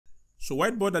So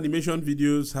whiteboard animation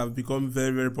videos have become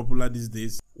very popular these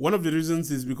days. One of the reasons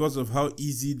is because of how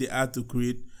easy they are to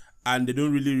create, and they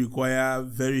don't really require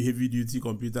very heavy duty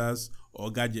computers or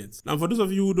gadgets. Now for those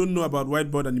of you who don't know about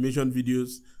whiteboard animation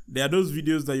videos, there are those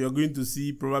videos that you're going to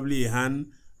see probably a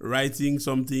hand writing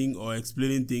something or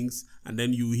explaining things, and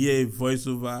then you hear a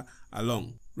voiceover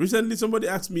along. Recently somebody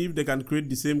asked me if they can create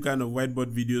the same kind of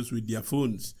whiteboard videos with their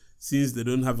phones since they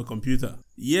don't have a computer.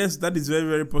 Yes, that is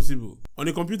very possible. On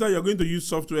a computer, you're going to use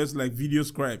softwares like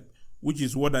VideoScribe, which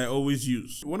is what I always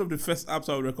use. One of the first apps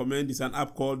I would recommend is an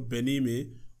app called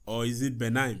Benime, or is it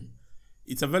Benime?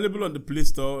 It's available on the Play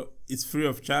Store. It's free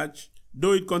of charge,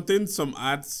 though it contains some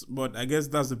ads, but I guess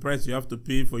that's the price you have to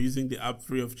pay for using the app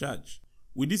free of charge.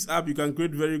 With this app, you can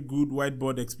create very good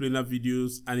whiteboard explainer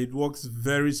videos, and it works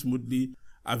very smoothly.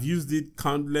 I've used it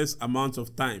countless amounts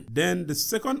of time. Then the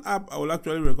second app I will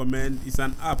actually recommend is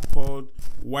an app called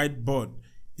Whiteboard.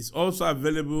 It's also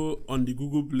available on the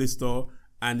Google Play Store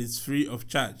and it's free of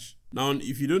charge. Now,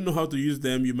 if you don't know how to use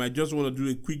them, you might just want to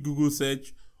do a quick Google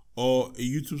search or a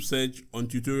YouTube search on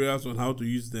tutorials on how to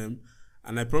use them.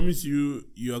 And I promise you,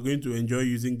 you are going to enjoy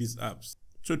using these apps.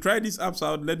 So try these apps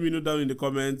out. Let me know down in the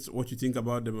comments what you think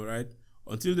about them, alright?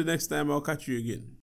 Until the next time, I'll catch you again.